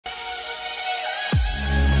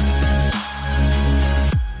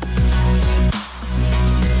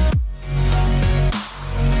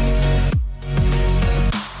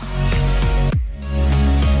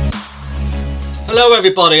Hello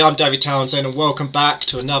everybody, I'm David Townsend and welcome back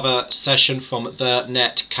to another session from the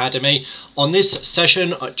Net Academy. On this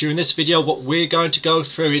session, during this video, what we're going to go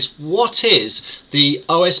through is what is the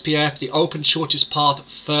OSPF, the Open Shortest Path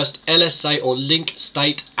First LSA or Link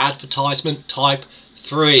State Advertisement Type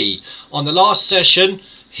 3. On the last session,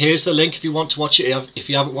 here's the link if you want to watch it, if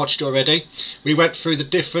you haven't watched it already. We went through the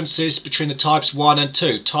differences between the types 1 and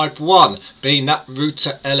 2. Type 1 being that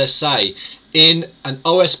router LSA. In an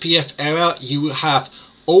OSPF area, you will have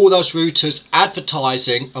all those routers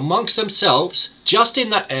advertising amongst themselves, just in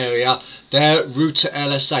that area, their router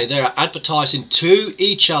LSA. They are advertising to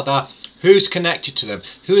each other who's connected to them.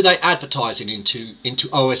 Who are they advertising into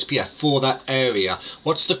OSPF for that area?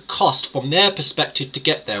 What's the cost from their perspective to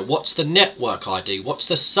get there? What's the network ID? What's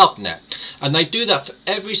the subnet? And they do that for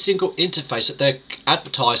every single interface that they're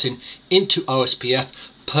advertising into OSPF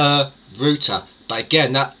per router. But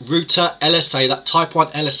again, that router LSA, that type 1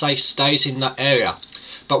 LSA stays in that area.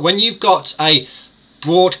 But when you've got a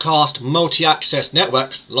broadcast multi-access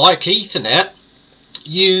network like Ethernet,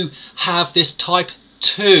 you have this type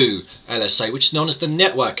 2 LSA, which is known as the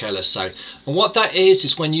network LSA. And what that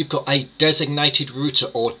is when you've got a designated router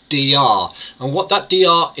or DR. And what that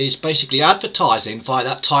DR is basically advertising via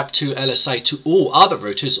that type 2 LSA to all other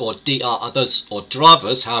routers or DR others or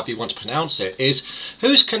drivers, however you want to pronounce it, is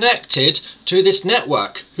who's connected to this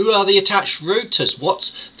network. Who are the attached routers?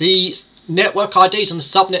 What's the network IDs and the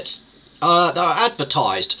subnets that are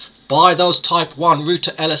advertised by those type 1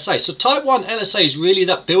 router LSA. So type 1 LSA is really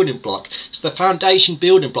that building block. It's the foundation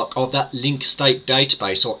building block of that link state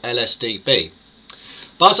database or LSDB.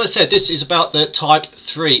 But as I said, this is about the type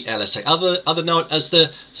 3 LSA, other known as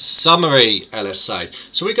the Summary LSA.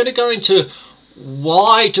 So we're going to go into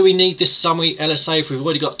why do we need this Summary LSA if we've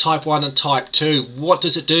already got type 1 and type 2? What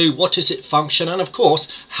does it do? What does it function? And of course,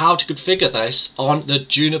 how to configure this on the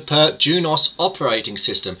Juniper Junos operating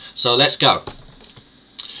system. So let's go.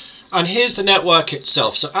 And here's the network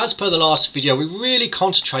itself. So as per the last video, we really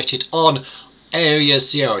concentrated on area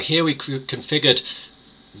 0. Here we configured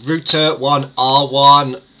router 1,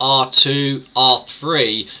 R1, R2,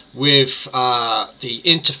 R3 with the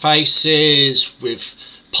interfaces, with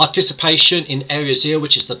participation in area 0,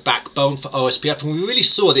 which is the backbone for OSPF. And we really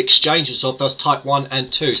saw the exchanges of those type 1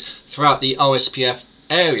 and 2s throughout the OSPF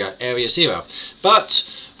area 0. But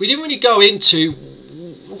we didn't really go into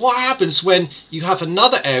what happens when you have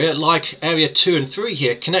another area like area 2 and 3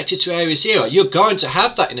 here connected to area 0. You're going to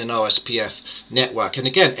have that in an OSPF network. And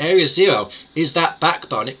again, area 0 is that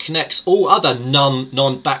backbone. It connects all other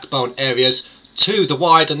non-backbone areas to the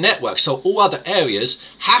wider network. So all other areas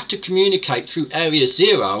have to communicate through area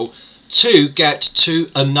 0 to get to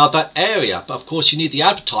another area. But of course, you need the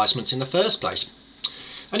advertisements in the first place.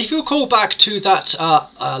 And if you recall back to that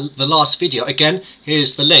the last video, again,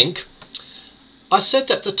 here's the link. I said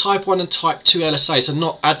that the type 1 and type 2 LSAs are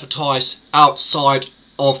not advertised outside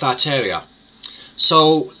of that area.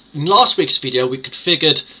 So in last week's video, we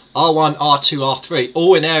configured R1, R2, R3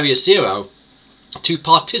 all in area 0 to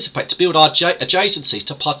participate, to build our adjacencies,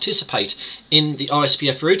 to participate in the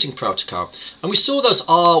OSPF routing protocol. And we saw those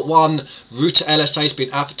R1 router LSAs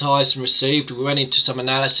being advertised and received. We went into some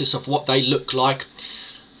analysis of what they look like.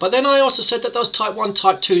 But then I also said that those type 1,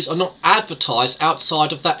 type 2s are not advertised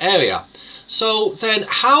outside of that area. So then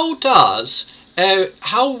how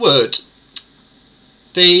would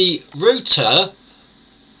the router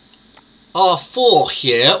R4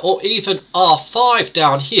 here or even R5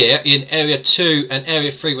 down here in area 2 and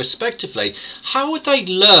area 3 respectively, how would they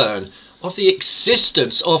learn of the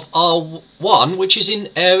existence of R1, which is in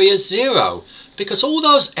area 0? Because all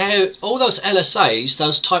those LSAs,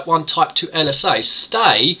 those type 1, type 2 LSAs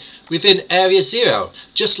stay within area 0,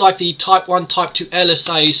 just like the type 1, type 2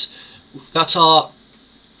 LSAs that are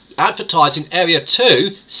advertised in area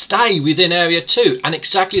 2 stay within area 2, and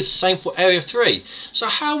exactly the same for area 3. So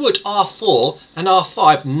how would R4 and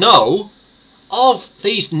R5 know of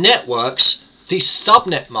these networks, these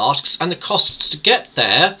subnet masks, and the costs to get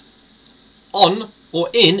there on or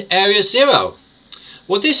in area 0?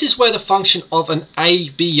 Well, this is where the function of an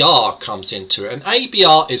ABR comes into it. An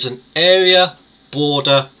ABR is an area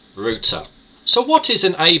border router. So what is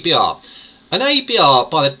an ABR? An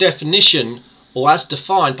ABR, by the definition, or as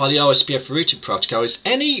defined by the OSPF routing protocol, is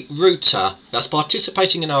any router that's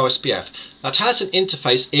participating in OSPF that has an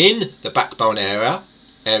interface in the backbone area,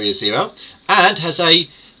 area 0, and has an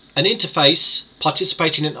interface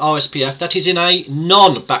participating in OSPF that is in a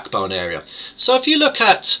non-backbone area. So if you look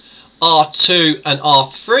at R2 and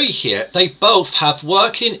R3 here, they both have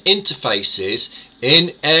working interfaces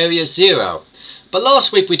in area 0. But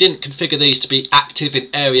last week we didn't configure these to be active in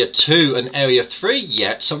Area 2 and Area 3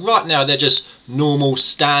 yet, so right now they're just normal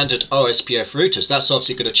standard OSPF routers. That's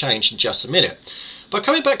obviously going to change in just a minute. But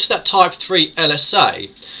coming back to that Type 3 LSA,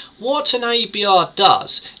 what an ABR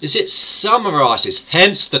does is it summarizes,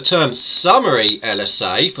 hence the term Summary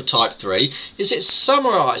LSA for Type 3, is it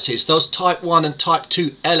summarizes those Type 1 and Type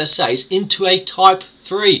 2 LSAs into a Type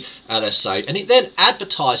 3 LSA, and it then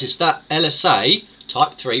advertises that LSA,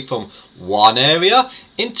 Type 3, from one area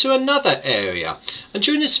into another area. And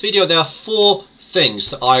during this video there are 4 things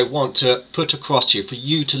that I want to put across to you for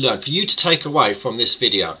you to learn, for you to take away from this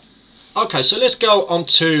video. Okay, so let's go on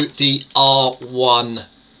to the R1,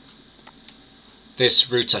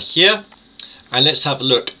 this router here, and let's have a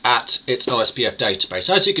look at its OSPF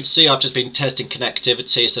database. As you can see, I've just been testing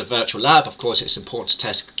connectivity. It's a virtual lab. Of course, it's important to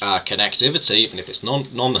test connectivity, even if it's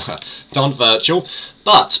non-virtual.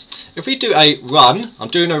 But if we do a run, I'm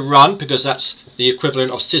doing a run because that's the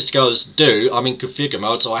equivalent of Cisco's do. I'm in configure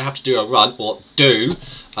mode, so I have to do a run, or do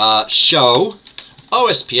show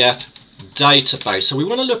OSPF database. So we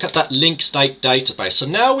want to look at that link state database. So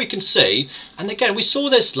now we can see, and again we saw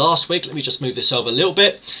this last week, let me just move this over a little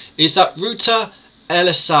bit, is that router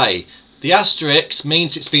LSA. The asterisk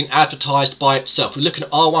means it's been advertised by itself. We're looking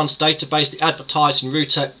at R1's database. The advertising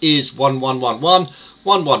router is 1111.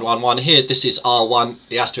 Here this is R1.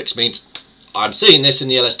 The asterisk means I'm seeing this in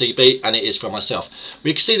the LSDB and it is for myself.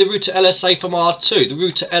 We can see the router LSA from R2, the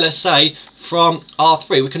router LSA from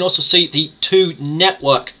R3. We can also see the 2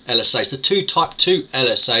 network LSAs, the 2 Type 2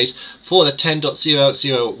 LSAs for the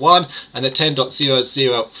 10.001 and the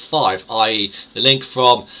 10.005, i.e. the link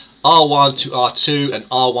from R1 to R2 and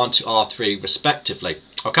R1 to R3 respectively.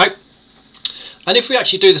 Okay, and if we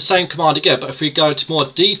actually do the same command again, but if we go into more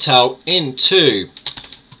detail into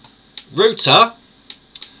router,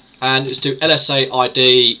 and let's do LSA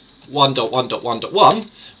ID 1.1.1.1,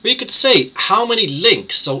 we could see how many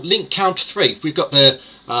links. So link count 3. We've got the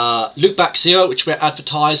loopback 0, which we're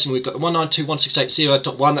advertising. We've got the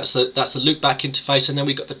 192.168.0.1. That's the loopback interface, and then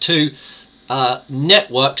we've got the 2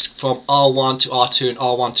 networks from R1 to R2 and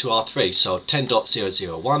R1 to R3. So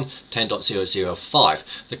 10.001, 10.005.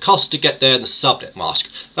 The cost to get there and the subnet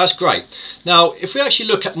mask. That's great. Now, if we actually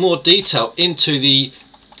look at more detail into the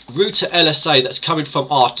router LSA that's coming from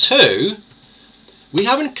R2, we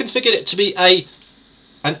haven't configured it to be an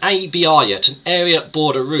ABR yet, an area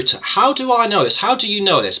border router. How do I know this? How do you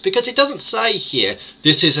know this? Because it doesn't say here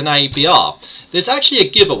this is an ABR. There's actually a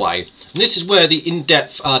giveaway, and this is where the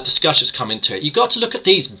in-depth discussions come into it. You've got to look at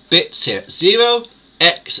these bits here,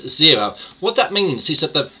 0x0. What that means is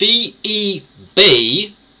that the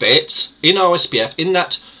VEB bits in OSPF, in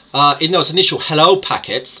in those initial hello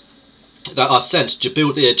packets that are sent to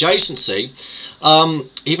build the adjacency,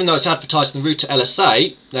 even though it's advertised in the router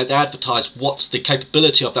LSA, they advertise what's the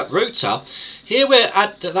capability of that router. Here we're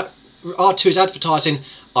at that R2 is advertising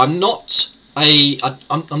I'm not a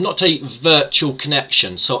virtual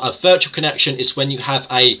connection. So a virtual connection is when you have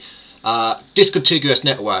a discontiguous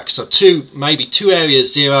network. So maybe two area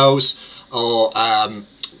zeros, or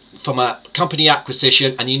from a company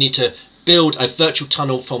acquisition, and you need to build a virtual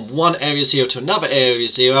tunnel from one area 0 to another area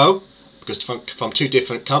 0, because from 2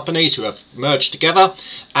 different companies who have merged together,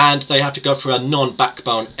 and they have to go through a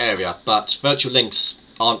non-backbone area. But virtual links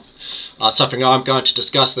aren't something I'm going to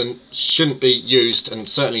discuss, and shouldn't be used, and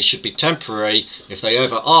certainly should be temporary if they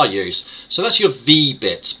ever are used. So that's your V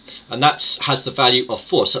bit, and that has the value of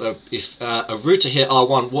 4. So if a router here,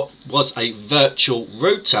 R1, was a virtual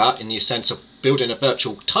router in the sense of building a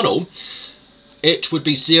virtual tunnel, it would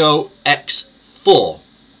be 0x4.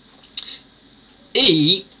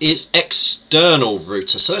 E is external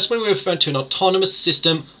router, so that's when we're referring to an autonomous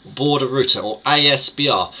system border router, or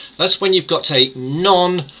ASBR. That's when you've got a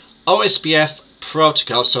non-OSPF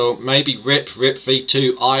protocol, so maybe RIP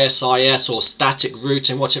v2, ISIS, or static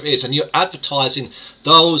routing, whatever it is, and you're advertising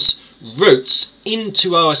those routes into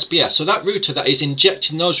OSPF. So that router that is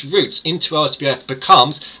injecting those routes into OSPF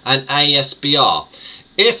becomes an ASBR.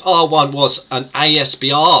 If R1 was an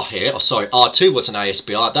ASBR here, or sorry, R2 was an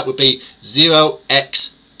ASBR, that would be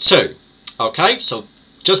 0x2. Okay, so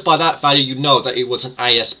just by that value you know that it was an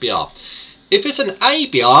ASBR. If it's an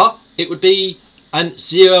ABR, it would be an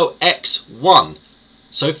 0x1.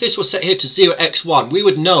 So if this was set here to 0x1, we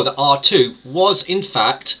would know that R2 was in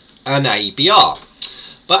fact an ABR.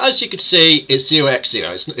 But as you can see, it's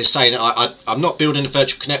 0x0. It's saying I'm not building a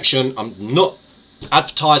virtual connection, I'm not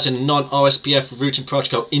advertising non-OSPF routing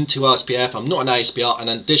protocol into OSPF, I'm not an ASBR,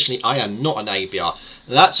 and additionally I am not an ABR.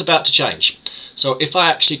 That's about to change. So if I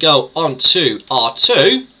actually go on to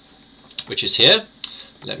R2, which is here,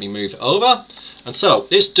 Let me move it over. And so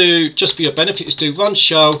let's do, just for your benefit, let's do run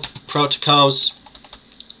show protocols.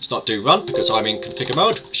 Let's not do run because I'm in configure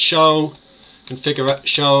mode. Show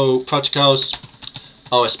protocols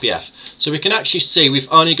OSPF. So we can actually see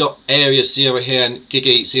we've only got area 0 here and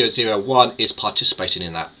Gigi 001 is participating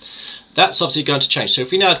in that. That's obviously going to change. So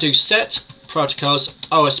if we now do set protocols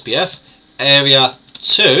OSPF area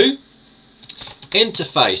 2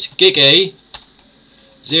 interface Gigi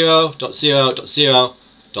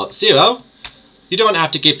 0.0.0.0, you don't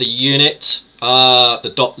have to give the unit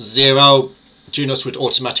the .0. Junos would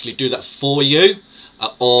automatically do that for you,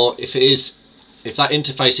 or if that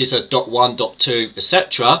interface is a .1, .2,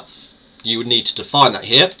 etc., you would need to define that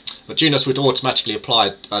here. But Junos would automatically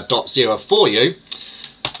apply a .0 for you.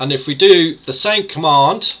 And if we do the same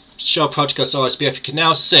command, show protocols OSPF, you can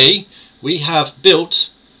now see we have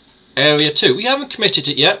built area 2. We haven't committed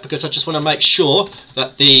it yet because I just want to make sure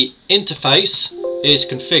that the interface is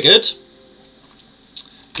configured.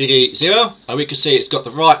 Gigi 0, and we can see it's got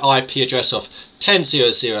the right IP address of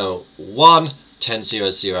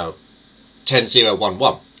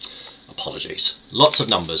 10.0.0.1.10.0.0.10.0.1.1. Apologies, lots of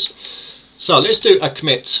numbers. So let's do a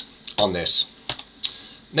commit on this.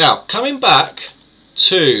 Now coming back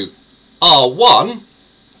to R1,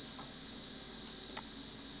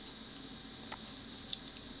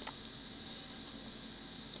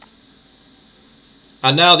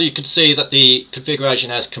 and now that you can see that the configuration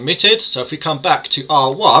has committed, so if we come back to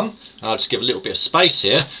R1, and I'll just give a little bit of space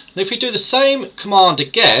here, and if we do the same command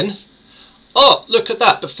again, oh, look at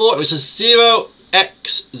that, before it was a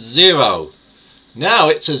 0x0, now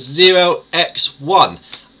it's a 0x1.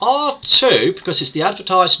 R2, because it's the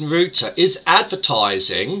advertising router, is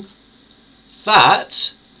advertising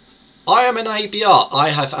that I am an ABR. I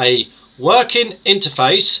have a working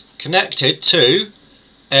interface connected to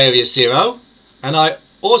area 0, and I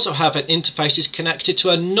also have an interface is connected to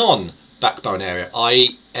a non-backbone area,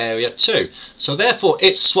 i.e. area 2. So therefore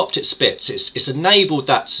it's swapped its bits. It's enabled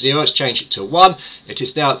that 0, it's changed it to 1. It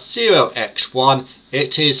is now 0x1.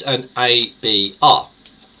 It is an ABR.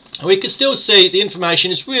 And we can still see the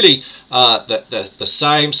information is really the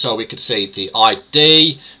same. So we could see the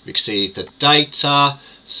ID, we can see the data,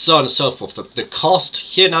 so on and so forth. The cost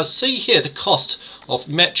here, now see here the cost of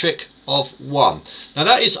metric of 1. Now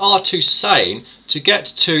that is R2 saying to get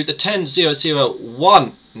to the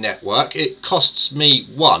 10.0.0.1 network it costs me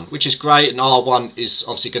 1, which is great, and R1 is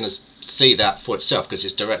obviously going to see that for itself because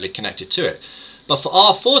it's directly connected to it. But for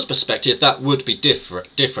R4's perspective that would be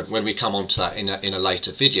different when we come on to that in a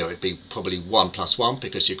later video. It'd be probably 1 plus 1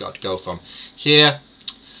 because you've got to go from here,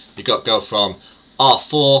 you've got to go from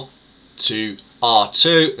R4 to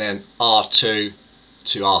R2, then R2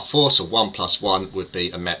 to R4, so 1 plus 1 would be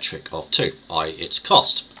a metric of 2, i.e. its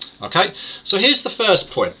cost. Okay, so here's the first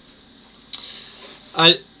point.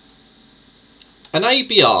 An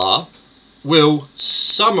ABR will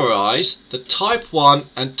summarize the type 1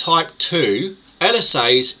 and type 2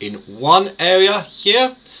 LSAs in one area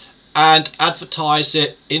here and advertise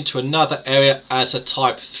it into another area as a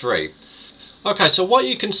type 3. Okay, so what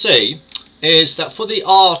you can see is that for the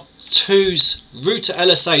R2's router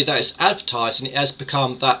LSA that is advertising, it has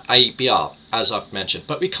become that ABR, as I've mentioned.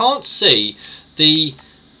 But we can't see the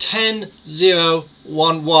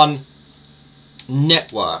 10.0.1.1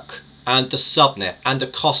 network and the subnet and the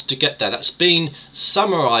cost to get there. That's been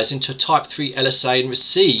summarized into a type 3 LSA and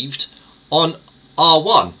received on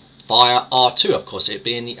R1 via R2, of course, it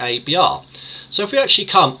being the ABR. So if we actually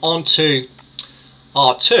come onto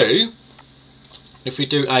R2, if we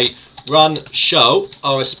do a run show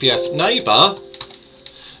OSPF neighbor,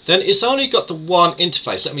 then it's only got the one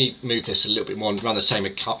interface. Let me move this a little bit more and run the same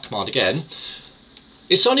command again.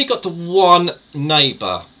 It's only got the one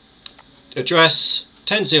neighbor address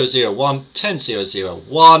 10.0.0.1,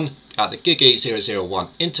 10.0.0.1 at the Gigi 001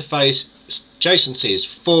 interface. Adjacency is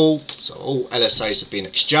full, so all LSAs have been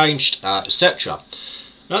exchanged, etc.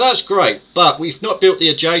 Now that's great, but we've not built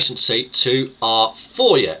the adjacency to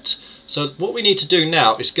R4 yet. So what we need to do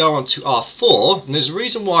now is go on to R4, and there's a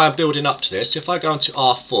reason why I'm building up to this. If I go into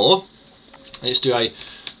R4, let's do a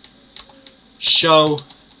show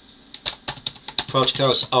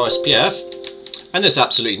protocols OSPF, and there's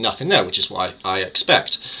absolutely nothing there, which is what I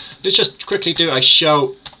expect. Let's just quickly do a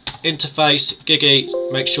show interface Gigi,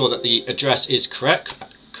 make sure that the address is correct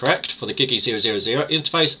for the Gigi 000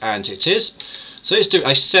 interface, and it is. So let's do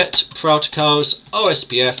a set protocols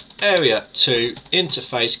OSPF area 2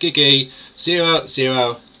 interface Gigi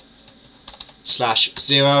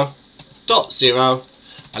 0.0/0.0,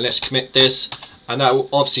 and let's commit this, and that will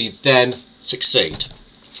obviously then succeed.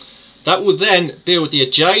 That will then build the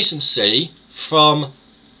adjacency from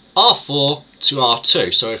R4 to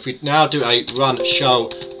R2. So if we now do a run show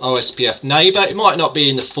OSPF neighbor, it might not be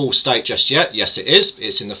in the full state just yet. Yes, it is.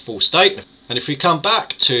 It's in the full state. And if we come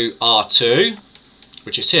back to R2,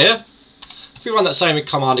 which is here, if we run that same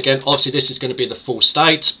command again, obviously this is going to be the full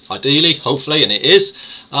state, ideally, hopefully, and it is.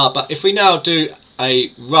 But if we now do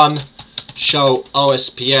a run show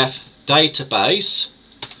OSPF database,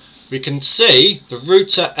 we can see the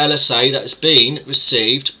router LSA that has been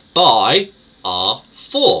received by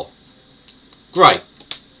R4. Great.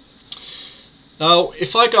 Now,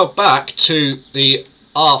 if I go back to the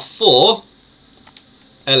R4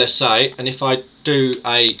 LSA, and if I do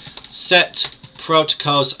a set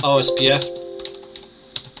protocols OSPF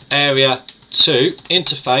area 2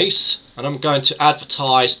 interface, and I'm going to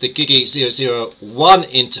advertise the Gigi 001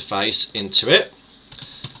 interface into it,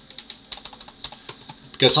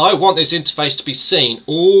 because I want this interface to be seen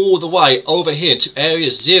all the way over here to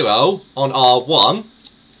area 0 on R1.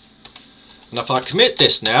 And if I commit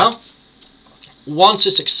this now, once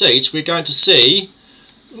it succeeds, we're going to see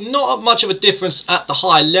not much of a difference at the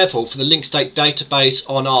high level for the link state database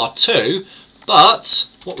on R2, but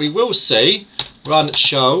what we will see, run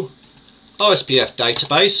show OSPF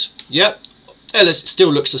database, yep, it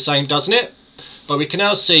still looks the same, doesn't it? But we can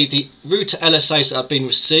now see the router LSAs that have been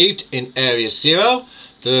received in area 0,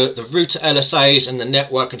 the router LSAs and the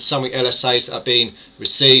network and summary LSAs that have been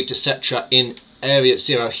received, etc. in area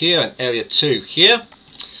 0 here and area 2 here.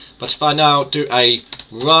 But if I now do a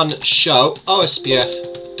run show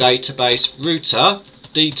OSPF database router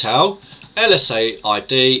detail LSA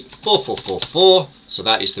ID 4444, so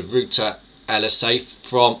that is the router LSA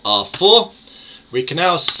from R4, we can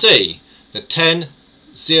now see the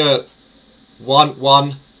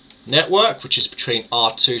 10.0.1.1 network, which is between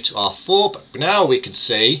R2 to R4, but now we can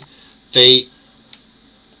see the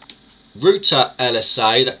router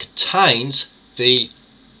LSA that contains the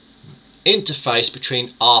interface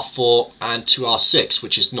between R4 and to R6,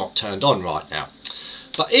 which is not turned on right now.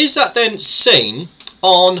 But is that then seen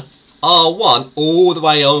on R1 all the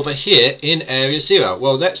way over here in area 0?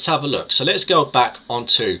 Well, let's have a look. So let's go back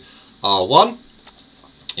onto R1.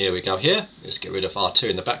 Here we go here. Let's get rid of R2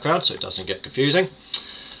 in the background so it doesn't get confusing.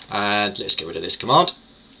 And let's get rid of this command.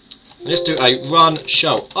 And let's do a run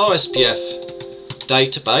show OSPF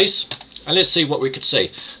database. And let's see what we could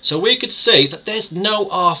see. So we could see that there's no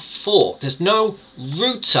R4. There's no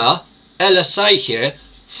router LSA here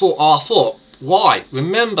for R4. Why?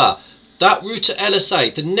 Remember, that router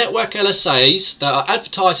LSA, the network LSAs that are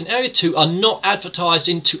advertised in area 2 are not advertised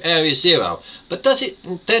into area 0. But does it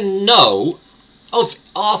then know of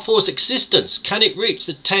R4's existence? Can it reach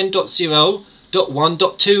the 10.0.1.2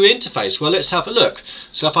 interface? Well, let's have a look.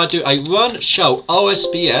 So if I do a run show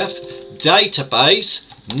OSPF database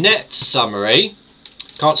net summary,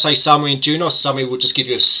 can't say summary in Junos, summary will just give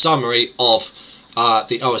you a summary of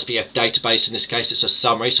the OSPF database. In this case it's a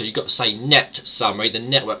summary, so you've got to say net summary, the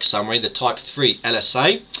network summary, the type 3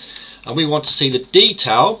 LSA, and we want to see the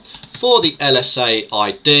detail for the LSA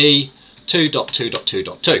ID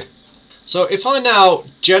 2.2.2.2. So if I now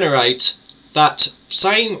generate that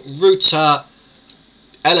same router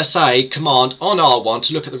LSA command on R1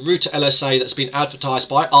 to look at the router LSA that's been advertised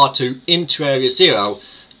by R2 into area 0,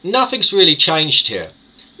 nothing's really changed here.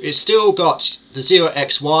 It's still got the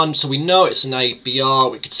 0x1, so we know it's an ABR.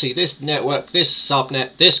 We could see this network, this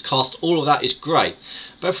subnet, this cost, all of that is great.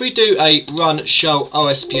 But if we do a run show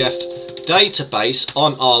OSPF database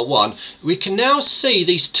on R1, we can now see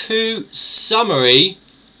these two summary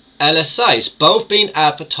LSAs, both being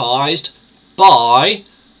advertised by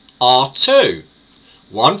R2.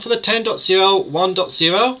 One for the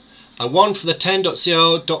 10.0.1.0 and one for the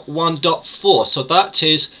 10.0.1.4. So that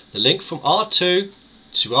is the link from R2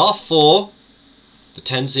 to R4, the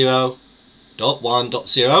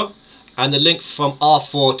 10.0.1.0, and the link from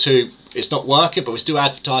R4 to, it's not working, but we're still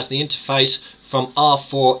advertising the interface from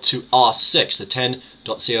R4 to R6, the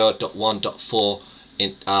 10.0.1.4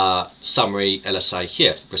 in summary LSA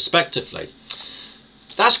here, respectively.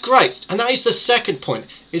 That's great, and that is the second point,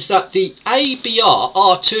 is that the ABR,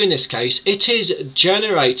 R2 in this case, it is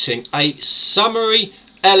generating a summary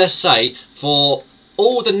LSA for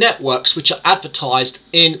all the networks which are advertised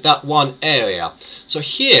in that one area. So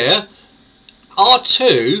here,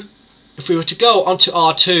 R2, if we were to go onto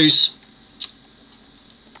R2's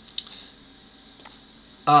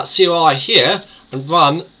COI here and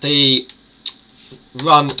run the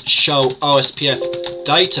run show OSPF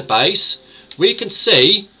database, we can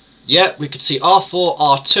see, yeah, we could see R4,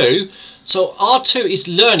 R2. So R2 is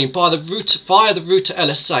learning by the router, via the router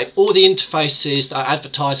LSA, all the interfaces that are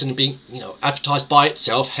advertised and being, advertised by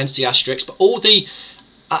itself, hence the asterisk, but all the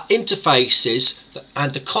interfaces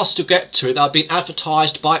and the cost to get to it that are being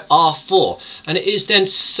advertised by R4, and it is then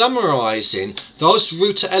summarizing those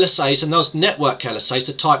router LSAs and those network LSAs,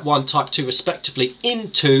 the type 1, type 2 respectively,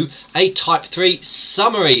 into a type 3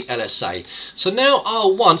 summary LSA. So now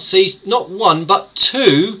R1 sees not one but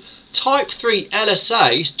two type 3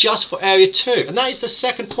 LSAs just for area 2, and that is the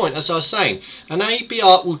second point. As I was saying, an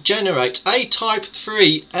ABR will generate a type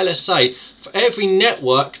 3 LSA for every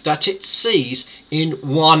network that it sees in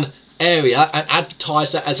one area and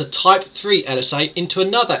advertise that as a type 3 LSA into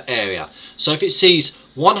another area. So if it sees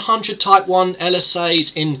 100 type 1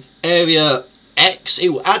 LSAs in area X, it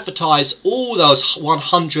will advertise all those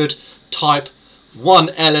 100 type 1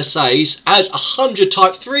 LSAs as 100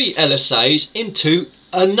 type 3 LSAs into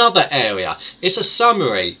another area. It's a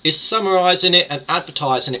summary. It's summarizing it and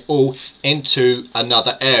advertising it all into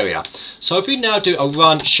another area. So if we now do a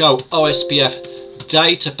run show OSPF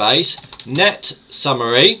database net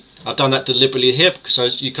summary, I've done that deliberately here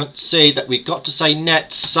because you can see that we've got to say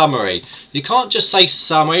net summary. You can't just say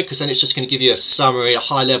summary because then it's just going to give you a summary, a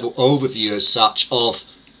high level overview as such of,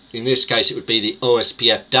 in this case it would be the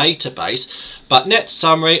OSPF database, but net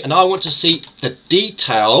summary, and I want to see the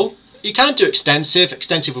detail. You can do extensive.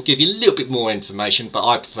 Extensive will give you a little bit more information, but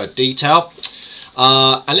I prefer detail.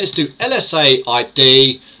 And let's do LSA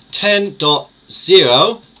ID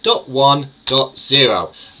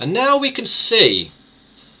 10.0.1.0. And now we can see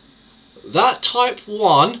that type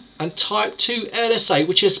 1 and type 2 LSA,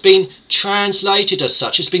 which has been translated as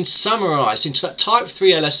such, has been summarized into that type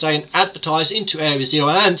 3 LSA and advertised into area 0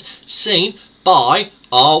 and seen by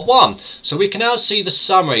R1. So we can now see the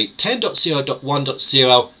summary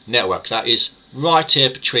 10.0.1.0 network. That is right here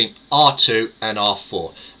between R2 and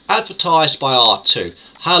R4. Advertised by R2.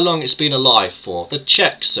 How long it's been alive for. The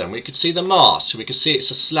checksum. We could see the mask. We could see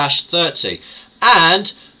it's a /30.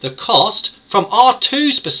 And the cost from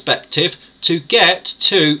R2's perspective to get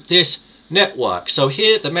to this network. So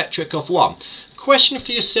here the metric of 1. Question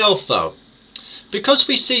for yourself though. Because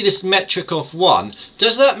we see this metric of 1,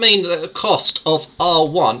 does that mean that the cost of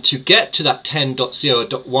R1 to get to that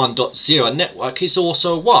 10.0.1.0 network is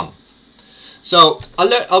also 1? So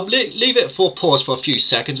I'll leave it for pause for a few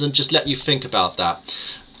seconds and just let you think about that.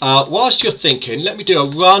 Whilst you're thinking, let me do a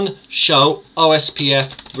run show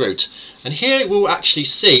OSPF route. And here we'll actually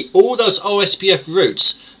see all those OSPF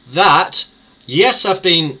routes that, yes, have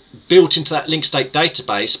been built into that link state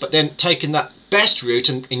database, but then taken that best route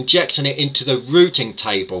and injecting it into the routing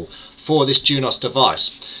table for this Junos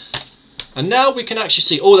device. And now we can actually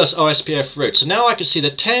see all those OSPF routes. So now I can see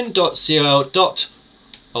the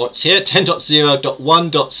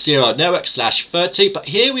 10.0.1.0 network /30, but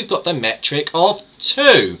here we've got the metric of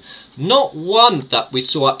 2. Not 1 that we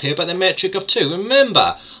saw up here, but the metric of 2.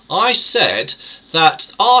 Remember, I said that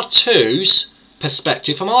R2's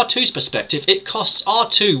perspective, from R2's perspective, it costs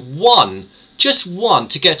R2 1. Just 1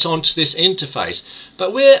 to get onto this interface,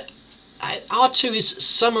 but R2 is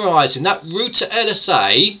summarizing that router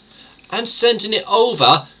LSA and sending it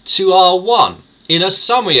over to R1 in a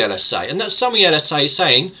summary LSA, and that summary LSA is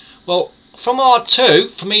saying, well, from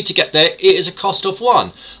R2 for me to get there it is a cost of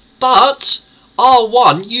 1, but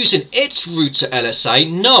R1 using its router LSA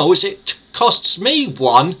knows it costs me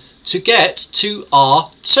 1 to get to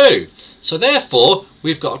R2. So therefore,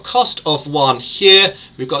 we've got a cost of 1 here,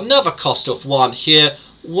 we've got another cost of 1 here,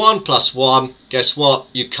 1 plus 1, guess what?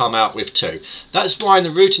 You come out with 2. That's why in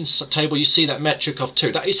the routing table you see that metric of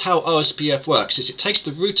 2. That is how OSPF works, is it takes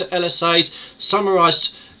the router LSAs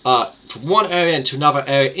summarized from one area into another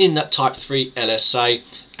area in that type 3 LSA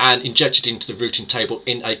and injected into the routing table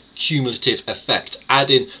in a cumulative effect,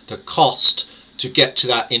 adding the cost to get to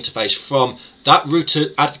that interface from that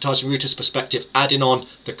router, advertising router's perspective, adding on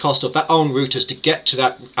the cost of their own routers to get to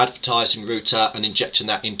that advertising router and injecting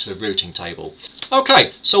that into the routing table.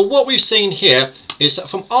 Okay, so what we've seen here is that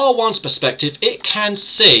from R1's perspective, it can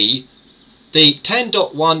see the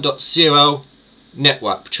 10.1.0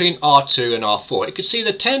 network between R2 and R4. It could see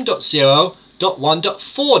the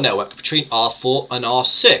 10.0.1.4 network between R4 and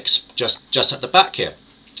R6, just at the back here.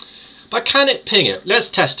 But can it ping it? Let's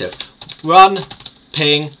test it. Run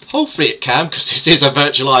ping. Hopefully it can, because this is a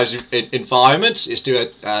virtualized environment. Let's do a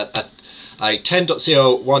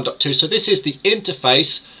 10.0.1.2. So this is the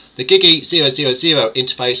interface, the Gigi 000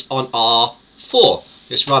 interface on R4.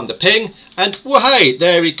 Let's run the ping, and hey,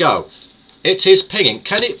 there we go. It is pinging.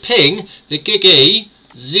 Can it ping the Gigi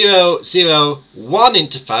 001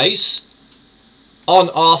 interface on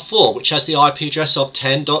R4, which has the IP address of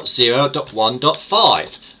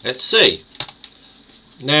 10.0.1.5? Let's see.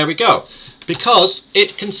 There we go. Because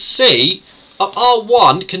it can see,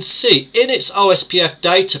 R1 can see in its OSPF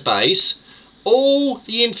database all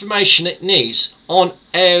the information it needs on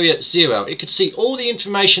area 0. It could see all the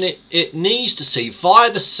information it needs to see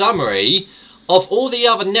via the summary of all the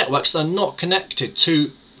other networks that are not connected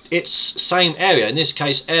to its same area, in this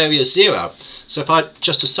case area 0. So if I,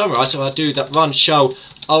 just to summarize, if I do that run show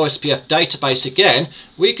OSPF database again,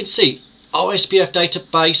 we can see OSPF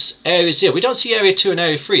database area 0. We don't see area 2 and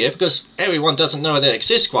area 3 here because area 1 doesn't know they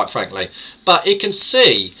exist, quite frankly. But it can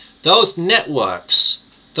see those networks,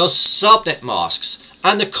 those subnet masks,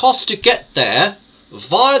 and the cost to get there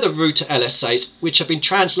via the router LSAs, which have been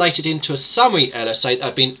translated into a summary LSA that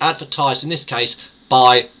have been advertised, in this case,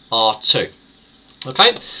 by R2.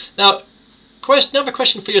 Okay, now another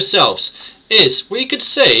question for yourselves is, we could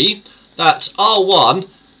see that R1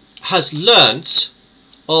 has learnt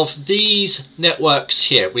of these networks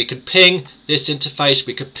here. We could ping this interface,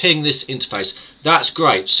 we could ping this interface. That's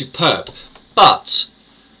great, superb. But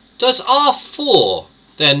does R4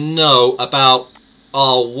 then know about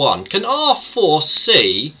R1? Can R4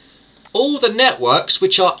 see all the networks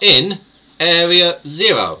which are in area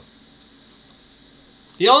 0?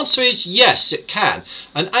 The answer is yes, it can.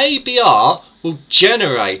 An ABR will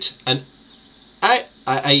generate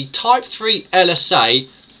a type 3 LSA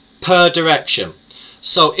per direction.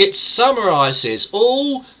 So it summarizes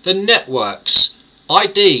all the networks,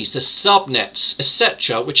 IDs, the subnets,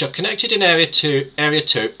 etc., which are connected in area 2,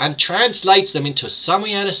 and translates them into a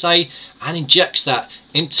summary LSA and injects that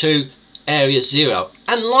into area 0.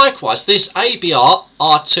 And likewise, this ABR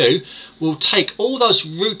R2 will take all those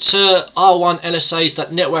router R1 LSAs,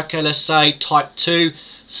 that network LSA type 2,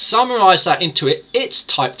 summarize that into its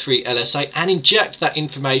type 3 LSA and inject that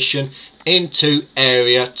information into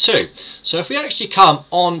area 2. So if we actually come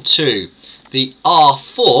onto the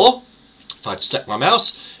R4, if I select my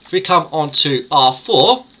mouse, if we come onto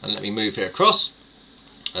R4, and let me move it across,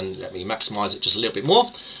 and let me maximize it just a little bit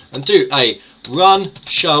more, and do a run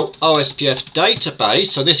show OSPF database.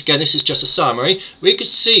 So this, again, this is just a summary. We could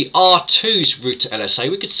see R2's router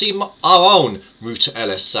LSA, we could see our own router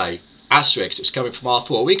LSA, asterisk, it's coming from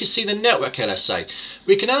R4. We can see the network LSA.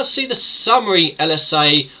 We can now see the summary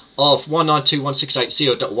LSA of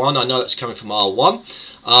 192.168.0.1. I know that's coming from R1.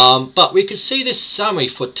 But we can see this summary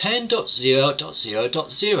for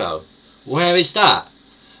 10.0.0.0. Where is that?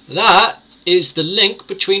 That is the link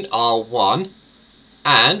between R1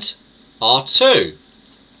 and R2.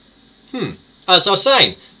 As I was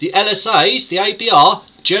saying, the LSAs, the ABR,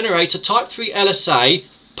 generates a type 3 LSA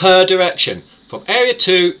per direction, from area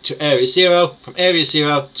 2 to area 0, from area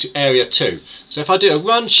 0 to area 2. So if I do a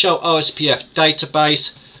run show OSPF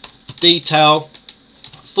database detail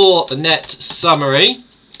for the net summary,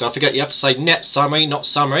 don't forget you have to say net summary, not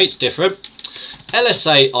summary, it's different.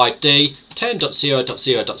 LSA ID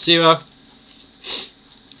 10.0.0.0,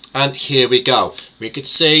 and here we go. We could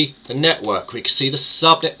see the network, we could see the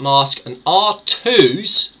subnet mask, and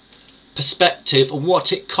R2's perspective on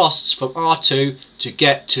what it costs from R2 to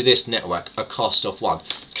get to this network, a cost of 1.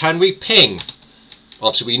 Can we ping?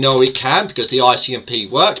 Obviously we know we can because the ICMP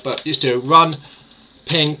worked, but just do a run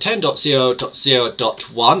ping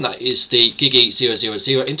 10.0.0.1, that is the Gigi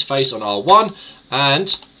 000 interface on R1,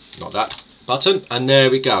 and not that button, and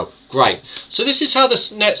there we go. Great. So this is how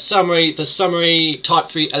the net summary, the summary type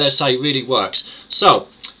 3 LSA really works. So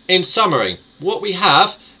in summary, what we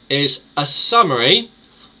have is a summary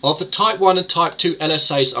of the type 1 and type 2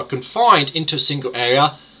 LSAs are confined into a single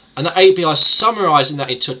area, and the ABI is summarizing that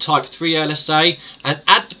into a type 3 LSA and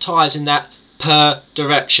advertising that per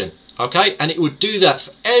direction. Okay, and it would do that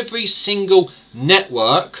for every single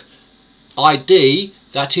network ID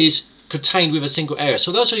that is contained with a single area.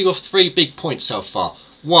 So those are your 3 big points so far.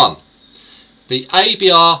 1, the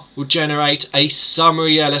ABR will generate a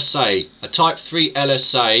summary LSA, a type 3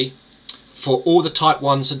 LSA for all the type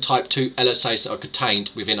 1s and type 2 LSAs that are contained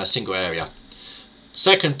within a single area.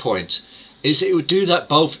 Second point is it will do that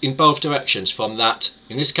in both directions, from that,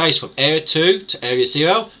 in this case, from area 2 to area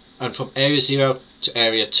 0, and from area 0 to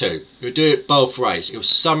area 2. It will do it both ways. It will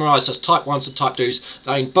summarize those type 1s and type 2s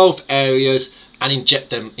that are in both areas and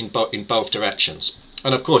inject them in both directions.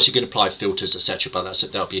 And of course you can apply filters, etc., but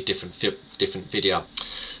that'll be a different video.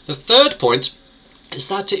 The third point is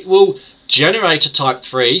that it will generate a type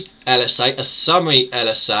 3 LSA, a summary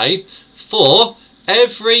LSA, for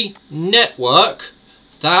every network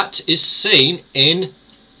that is seen in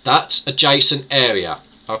that adjacent area.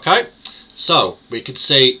 Okay, so we could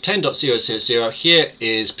see 10.0.0.0 here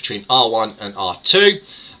is between R1 and R2,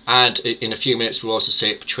 and in a few minutes we'll also see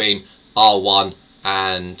it between R1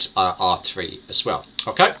 and R3 as well.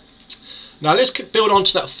 Okay, now let's build on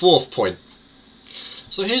to that fourth point.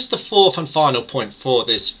 So here's the fourth and final point for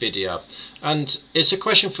this video, and it's a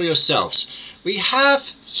question for yourselves. We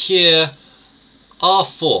have here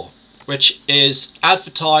R4, which is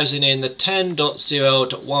advertising in the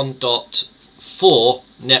 10.0.1.4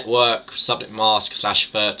 network subnet mask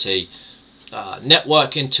 /30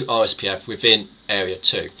 network into OSPF within area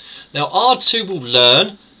 2. Now R2 will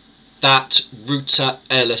learn that router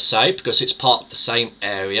LSA because it's part of the same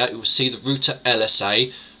area. It will see the router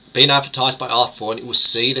LSA being advertised by R4 and it will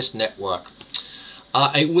see this network.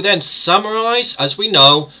 It will then summarize, as we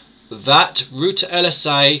know, that router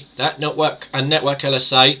LSA, that network and network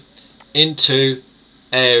LSA into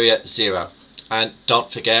area 0. And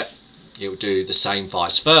don't forget, it will do the same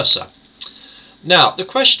vice versa. Now, the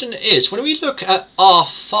question is, when we look at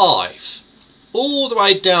R5, all the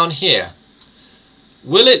way down here,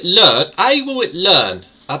 will it learn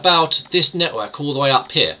about this network all the way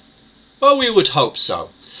up here? Well, we would hope so.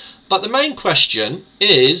 But the main question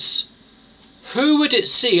is, who would it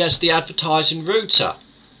see as the advertising router?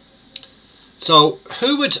 So,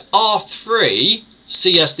 who would R3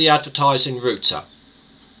 see as the advertising router?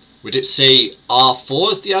 Would it see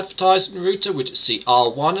R4 as the advertising router? Would it see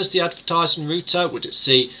R1 as the advertising router? Would it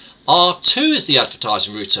see R2 as the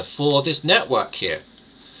advertising router for this network here?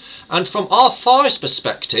 And from R5's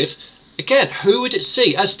perspective, again, who would it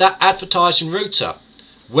see as that advertising router?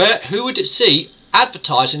 Who would it see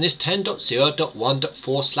advertising this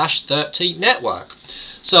 10.0.1.4/30 network?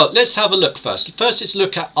 So let's have a look first. First, let's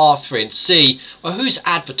look at R3 and see, well, who's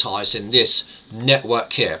advertising this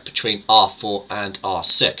network here between R4 and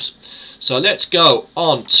R6. So let's go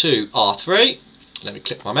on to R3. Let me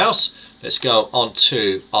click my mouse. Let's go on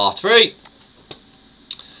to R3.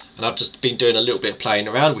 And I've just been doing a little bit of playing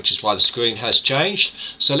around, which is why the screen has changed.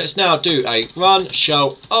 So let's now do a run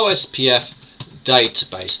show OSPF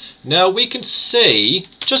database. Now we can see,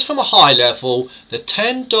 just from a high level, the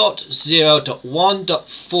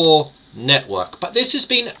 10.0.1.4 network. But this has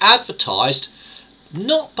been advertised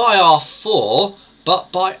not by R4,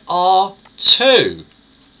 but by R2,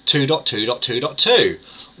 2.2.2.2.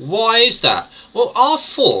 Why is that? Well,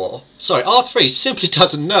 R3 simply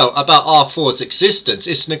doesn't know about R4's existence.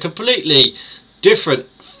 It's in a completely different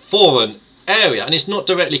foreign area and it's not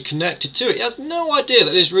directly connected to it. It has no idea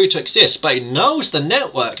that this router exists, but it knows the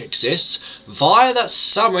network exists via that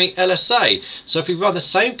Summary LSA. So if we run the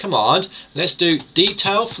same command, let's do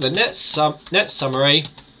detail for the net summary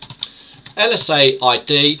LSA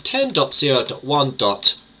ID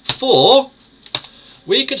 10.0.1.4,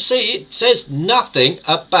 we can see it says nothing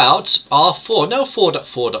about R4. No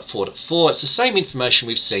 4.4.4.4. It's the same information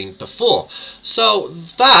we've seen before. So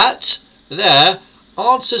that there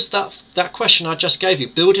answers that question I just gave you,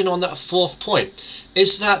 building on that fourth point,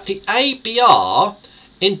 is that the ABR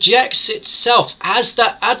injects itself as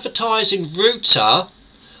that advertising router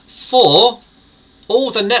for all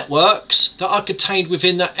the networks that are contained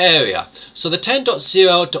within that area. So the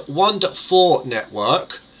 10.0.1.4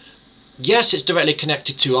 network, yes, it's directly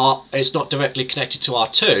connected to it's not directly connected to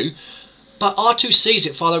R2, but R2 sees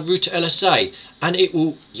it via the router LSA, and it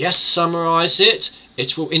will, yes, summarize it.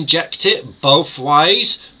 It will inject it both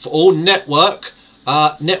ways for all network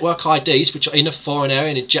IDs which are in a foreign area,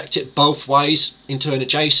 and inject it both ways into an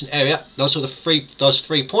adjacent area. Those are those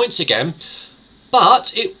 3 points again.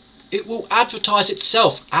 But it will advertise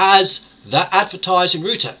itself as that advertising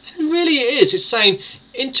router. And really it is. It's saying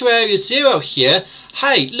into area 0 here,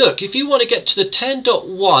 hey, look, if you want to get to the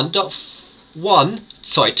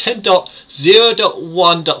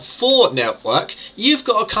 10.0.1.4 network, you've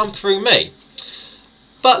got to come through me.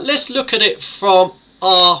 But let's look at it from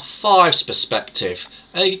R5's perspective.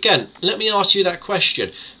 And again, let me ask you that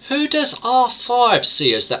question. Who does R5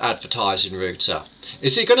 see as the advertising router?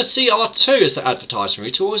 Is it going to see R2 as the advertising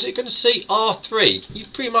router, or is it going to see R3?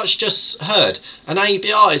 You've pretty much just heard an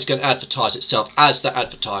ABR is going to advertise itself as the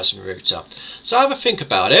advertising router. So have a think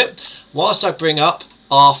about it whilst I bring up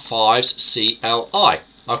R5's CLI.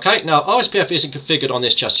 Okay, now OSPF isn't configured on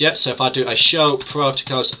this just yet, so if I do a show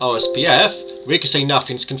protocols OSPF, we can see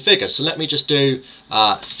nothing's configured. So let me just do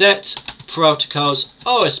set protocols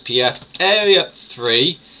OSPF area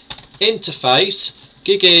 3 interface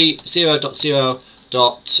gigi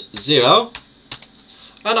 0.0.0,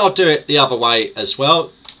 and I'll do it the other way as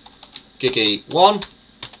well, gigi 1,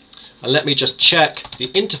 and let me just check the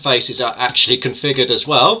interfaces are actually configured as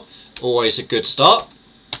well. Always a good start,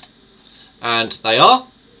 and they are.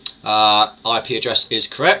 IP address is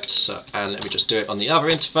correct, so, and let me just do it on the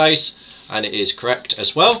other interface, and it is correct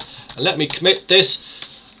as well. And let me commit this,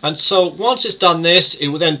 and so once it's done this, it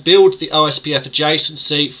will then build the OSPF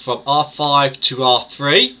adjacency from R5 to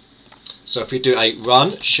R3. So if we do a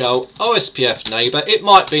run show OSPF neighbour, it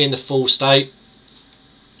might be in the full state.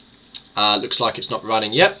 Looks like it's not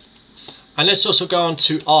running yet. And let's also go on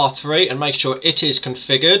to R3 and make sure it is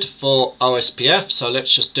configured for OSPF. So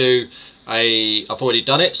let's just do I've already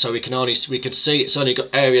done it, so we can see it's only got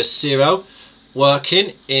area 0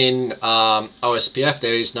 working in OSPF.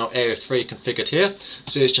 There is no area 3 configured here.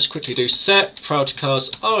 So let's just quickly do set protocols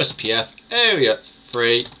OSPF area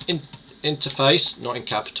 3 interface, not in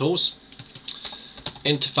capitals,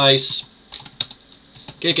 interface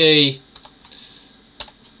gigi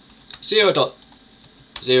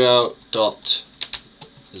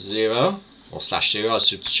 0.0.0 or /0 I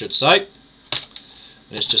should say.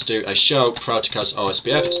 Let's just do a show protocols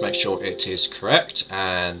OSPF to make sure it is correct,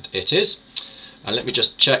 and it is. And let me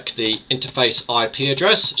just check the interface IP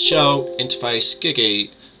address, show interface gigi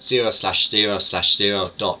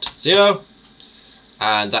 0/0/0.0,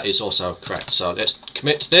 and that is also correct. So let's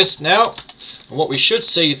commit to this now, and what we should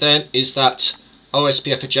see then is that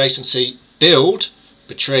OSPF adjacency build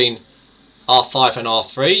between R5 and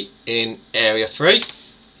R3 in area 3.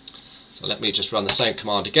 So let me just run the same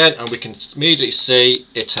command again, and we can immediately see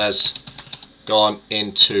it has gone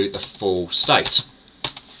into the full state.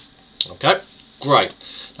 Okay, great.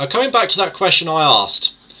 Now coming back to that question I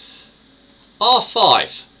asked,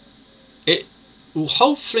 R5, it will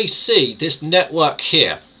hopefully see this network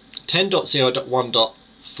here,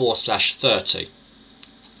 10.0.1.4/30.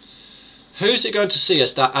 Who's it going to see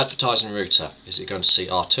as that advertising router? Is it going to see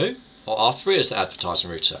R2 or R3 as the advertising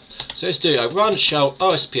router? So let's do a run show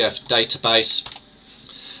OSPF database,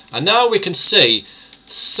 and now we can see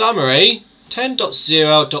summary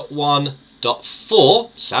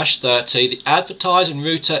 10.0.1.4/30. the advertising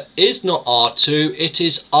router is not R2, it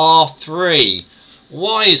is R3.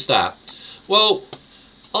 Why is that? Well,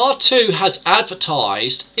 R2 has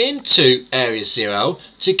advertised into area 0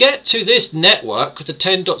 to get to this network with the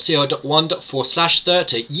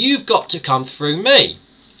 10.0.1.4/30. You've got to come through me.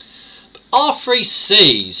 But R3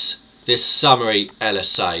 sees this summary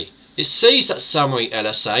LSA. It sees that summary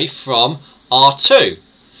LSA from R2,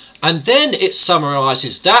 and then it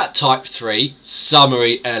summarizes that type 3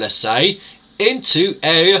 summary LSA into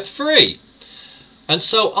area 3. And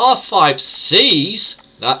so R5 sees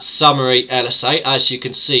that summary LSA, as you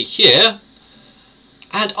can see here,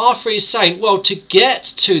 and R3 is saying, well, to get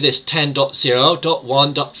to this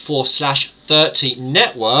 10.0.1.4/30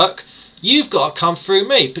 network, you've got to come through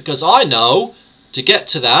me, because I know to get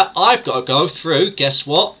to that I've got to go through, guess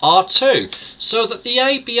what, R2. So that the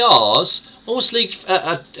ABRs almost leave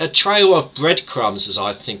a trail of breadcrumbs as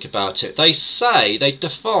I think about it. They say, they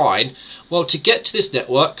define, well, to get to this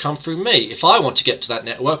network, come through me. If I want to get to that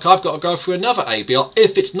network, I've got to go through another ABR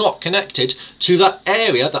if it's not connected to that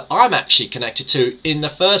area that I'm actually connected to in the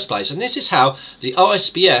first place. And this is how the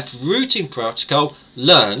OSPF routing protocol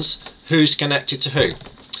learns who's connected to who.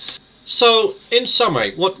 So, in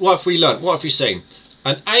summary, what have we learned? What have we seen?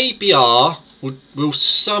 An ABR will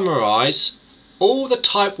summarize all the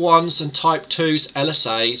type 1s and type 2s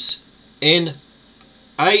LSAs in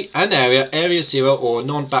an area, area 0 or a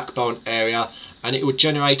non-backbone area, and it will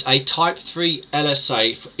generate a type 3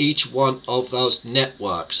 LSA for each one of those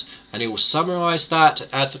networks, and it will summarize that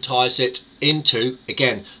and advertise it into,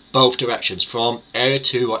 again, both directions, from area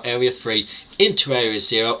 2 or area 3 into area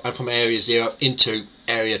 0, and from area 0 into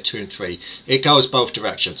area 2 and 3. It goes both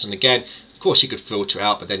directions, and again, of course you could filter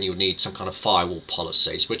out, but then you'll need some kind of firewall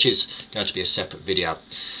policies, which is going to be a separate video.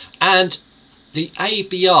 And the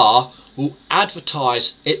ABR will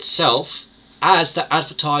advertise itself as the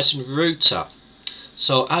advertising router.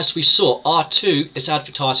 So as we saw, R2 is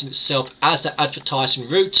advertising itself as the advertising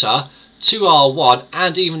router to R1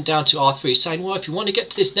 and even down to R3, saying, well, if you want to get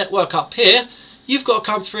to this network up here, you've got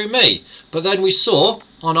to come through me. But then we saw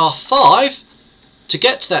on R5, to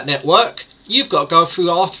get to that network, you've got to go through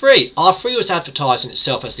R3. R3 was advertising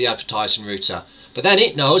itself as the advertising router, but then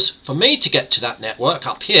it knows for me to get to that network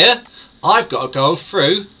up here, I've got to go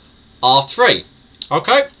through R3.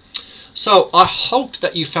 Okay, so I hope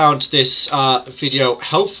that you found this video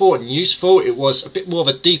helpful and useful. It was a bit more of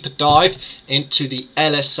a deeper dive into the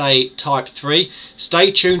LSA type 3.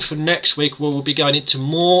 Stay tuned for next week, where we'll be going into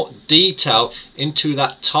more detail into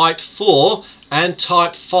that type 4 and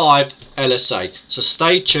type 5 LSA. So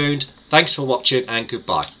stay tuned. Thanks for watching, and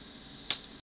goodbye.